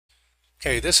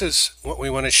Okay, this is what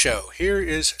we want to show. Here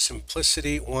is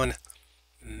Simplicity 1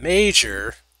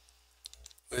 major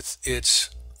with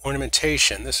its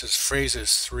ornamentation. This is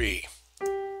phrases 3.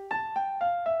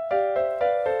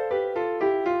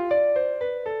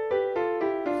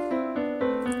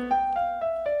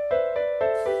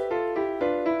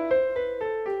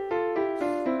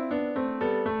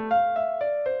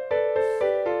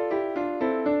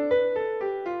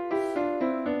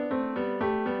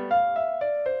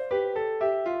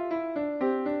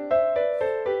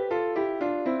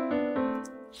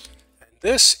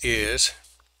 This is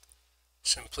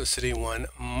Simplicity 1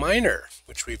 minor,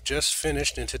 which we've just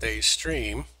finished in today's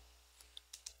stream,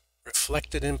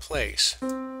 reflected in place.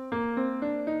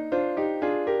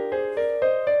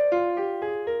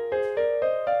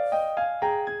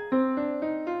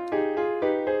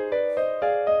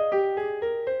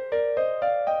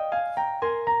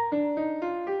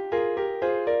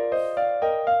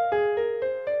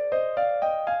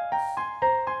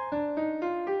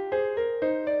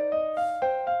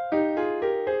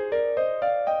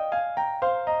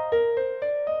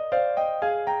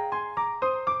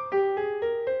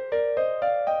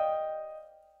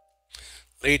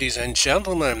 Ladies and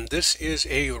gentlemen, this is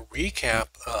a recap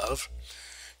of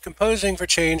Composing for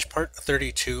Change Part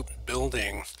 32,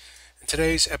 Building. In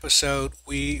today's episode,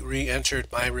 we re-entered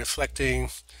by reflecting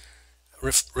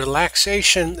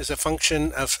relaxation is a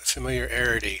function of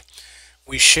familiarity.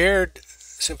 We shared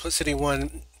Simplicity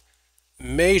 1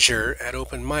 major at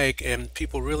open mic, and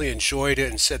people really enjoyed it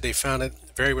and said they found it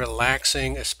very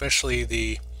relaxing, especially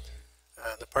the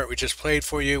part we just played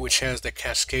for you, which has the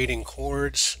cascading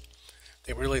chords.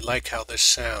 They really like how this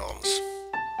sounds.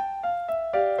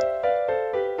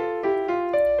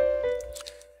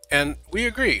 And we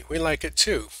agree, we like it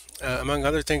too. Among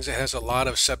other things, it has a lot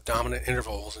of subdominant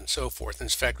intervals and so forth. In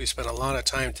fact, we spent a lot of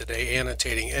time today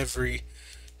annotating every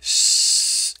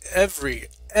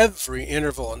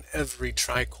interval and every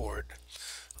trichord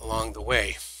along the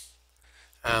way.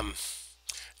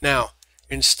 Now,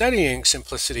 in studying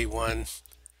Simplicity 1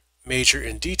 major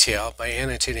in detail by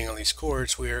annotating all these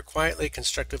chords, we are quietly,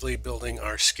 constructively building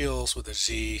our skills with a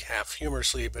Z, half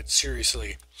humorously but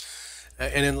seriously.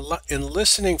 And in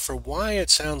listening for why it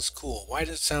sounds cool, why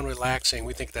does it sound relaxing,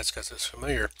 we think that's because it's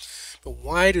familiar. But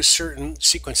why do certain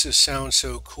sequences sound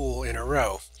so cool in a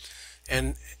row?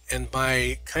 And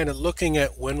by kind of looking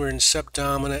at when we're in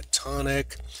subdominant,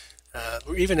 tonic,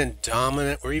 or even in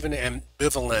dominant, or even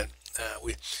ambivalent,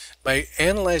 by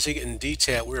analyzing it in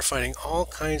detail, we were finding all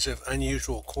kinds of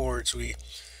unusual chords we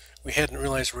hadn't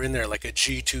realized were in there, like a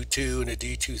G2-2 and a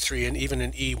D2-3 and even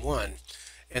an E1.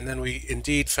 And then we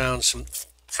indeed found some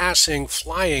passing,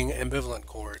 flying ambivalent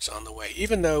chords on the way,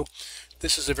 even though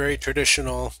this is a very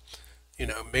traditional,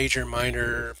 major,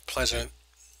 minor, pleasant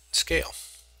scale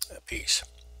piece.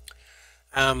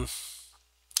 Another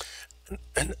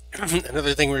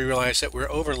thing we realized that we're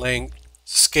overlaying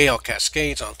scale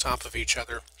cascades on top of each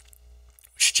other,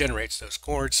 which generates those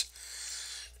chords.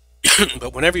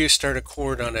 But whenever you start a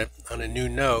chord on a new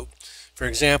note, for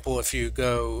example, if you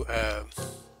go,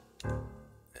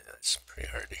 it's pretty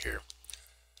hard to hear.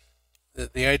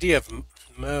 The idea of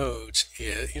modes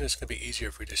is, it's going to be easier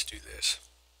if we just do this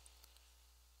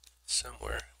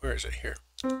somewhere. Where is it here?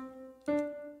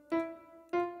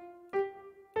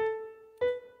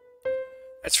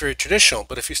 That's very traditional,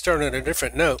 but if you start on a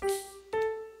different note,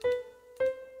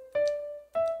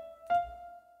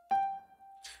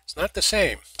 it's not the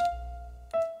same.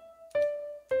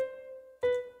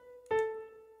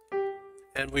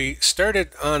 And we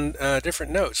started on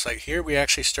different notes. Like here, we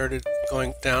actually started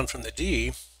going down from the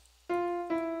D.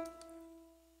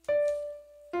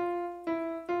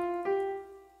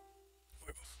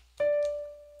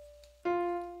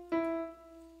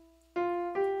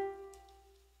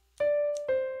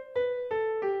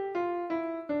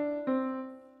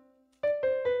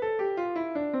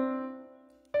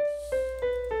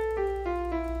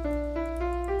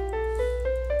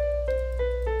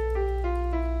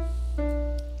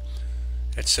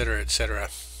 Etc., etc.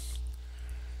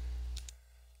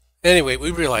 Anyway,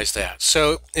 we realized that.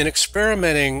 So in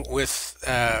experimenting with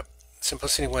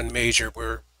Simplicity 1 major,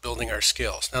 we're building our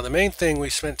skills. Now the main thing we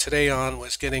spent today on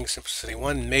was getting Simplicity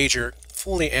 1 major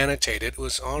fully annotated. It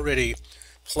was already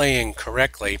playing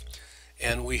correctly,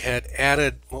 and we had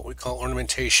added what we call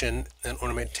ornamentation and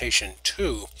ornamentation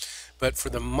 2. But for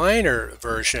the minor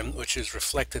version, which is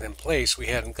reflected in place, we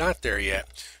hadn't got there yet.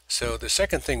 So the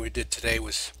second thing we did today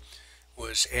was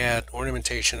add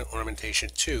ornamentation and ornamentation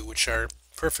 2, which are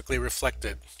perfectly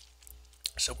reflected.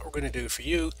 So what we're going to do for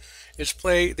you is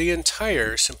play the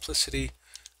entire Simplicity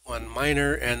 1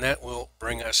 minor, and that will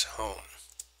bring us home.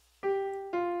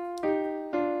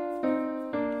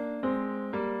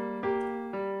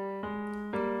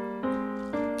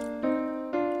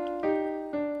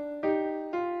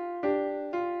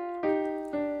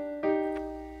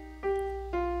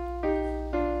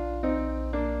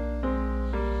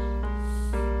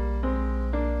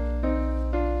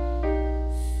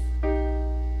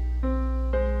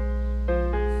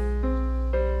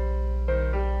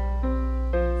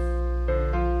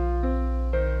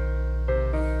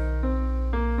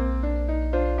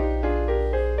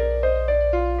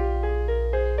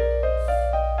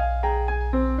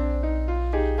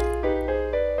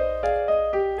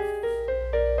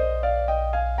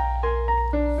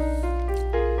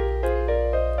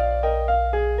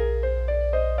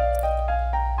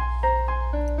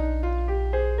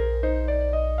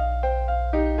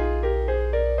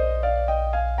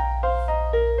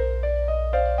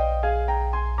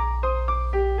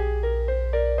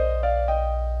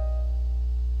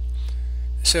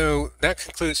 So that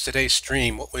concludes today's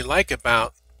stream. What we like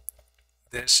about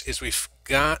this is we've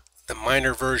got the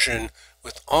minor version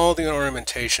with all the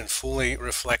ornamentation fully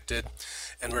reflected,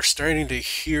 and we're starting to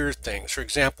hear things. For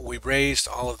example, we raised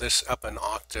all of this up an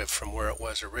octave from where it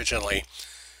was originally,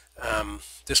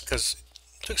 just because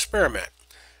to experiment.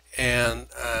 And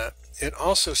it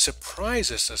also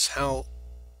surprises us how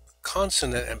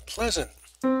consonant and pleasant.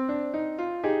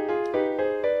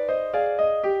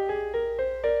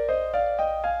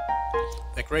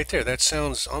 Like right there, that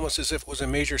sounds almost as if it was a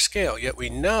major scale, yet we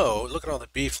know, look at all the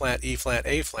B flat, E flat,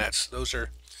 A flats, those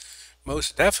are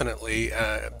most definitely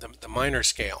the minor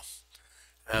scale.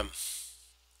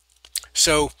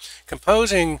 So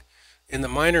composing in the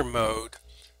minor mode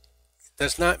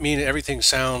does not mean everything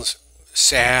sounds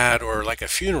sad or like a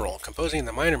funeral. Composing in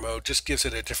the minor mode just gives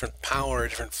it a different power, a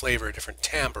different flavor, a different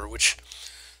timbre, which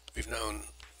we've known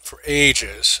for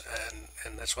ages,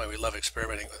 and that's why we love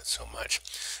experimenting with it so much.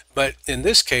 But in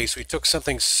this case, we took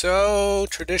something so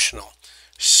traditional,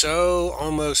 so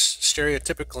almost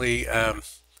stereotypically,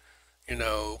 you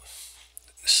know,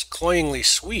 cloyingly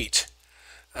sweet,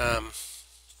 and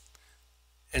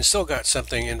still got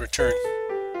something in return.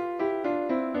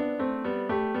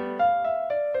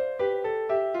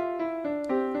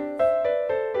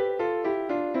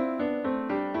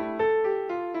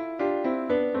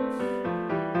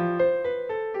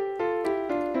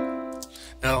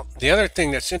 Now, the other thing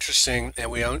that's interesting,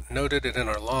 and we noted it in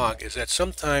our log, is that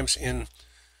sometimes in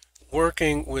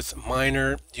working with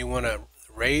minor, you want to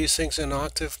raise things an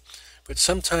octave, but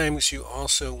sometimes you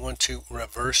also want to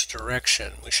reverse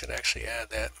direction. We should actually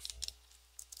add that.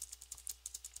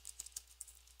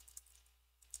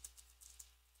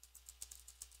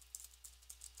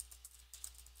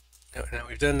 Now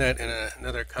we've done that in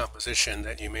another composition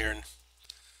that you may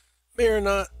or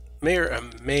not may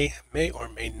or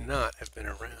may not have been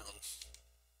around.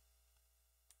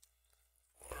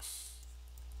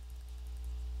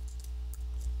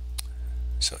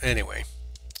 So anyway,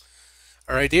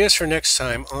 our ideas for next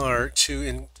time are to,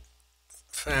 in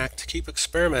fact, keep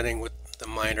experimenting with the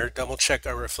minor, double check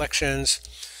our reflections,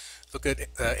 look at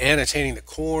annotating the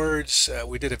chords.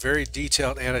 We did a very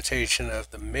detailed annotation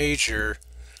of the major.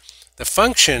 The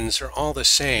functions are all the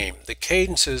same. The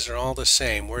cadences are all the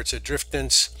same. Where it's a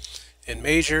driftance in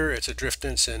major, it's a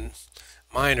driftance in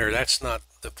minor. That's not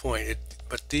the point.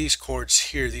 But these chords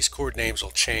here, these chord names will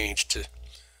change to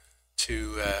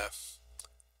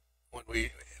when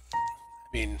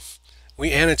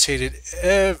we annotated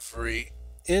every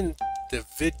individual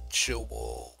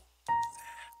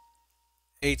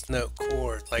eighth note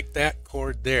chord. Like that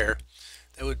chord there,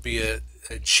 that would be a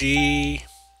G3,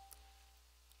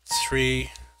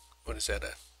 what is that,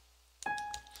 a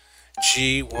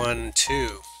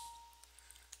G12.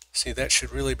 See, that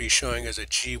should really be showing as a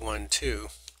G12.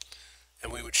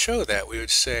 And we would show that. We would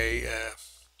say,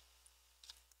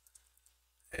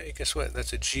 hey, guess what?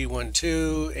 That's a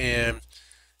G12, and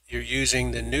you're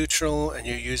using the neutral, and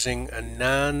you're using a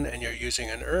none, and you're using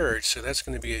an urge. So that's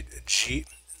going to be a G,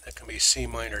 that can be C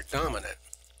minor dominant.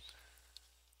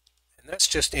 And that's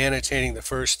just annotating the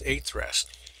first eighth rest.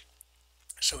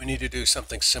 So we need to do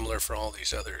something similar for all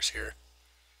these others here.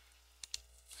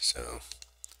 So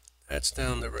that's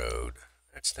down the road.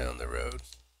 That's down the road.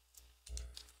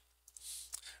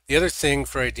 The other thing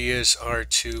for ideas are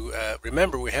to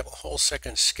remember we have a whole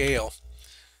second scale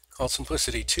called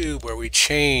Simplicity 2 where we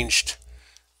changed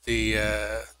the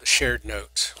shared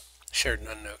notes, shared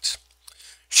none notes.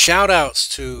 Shout outs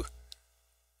to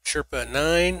Sherpa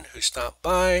 9 who stopped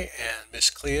by and Miss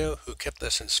Cleo who kept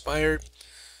us inspired.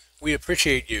 We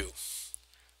appreciate you.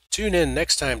 Tune in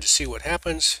next time to see what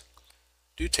happens.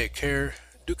 Do take care,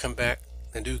 do come back,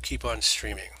 and do keep on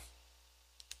streaming.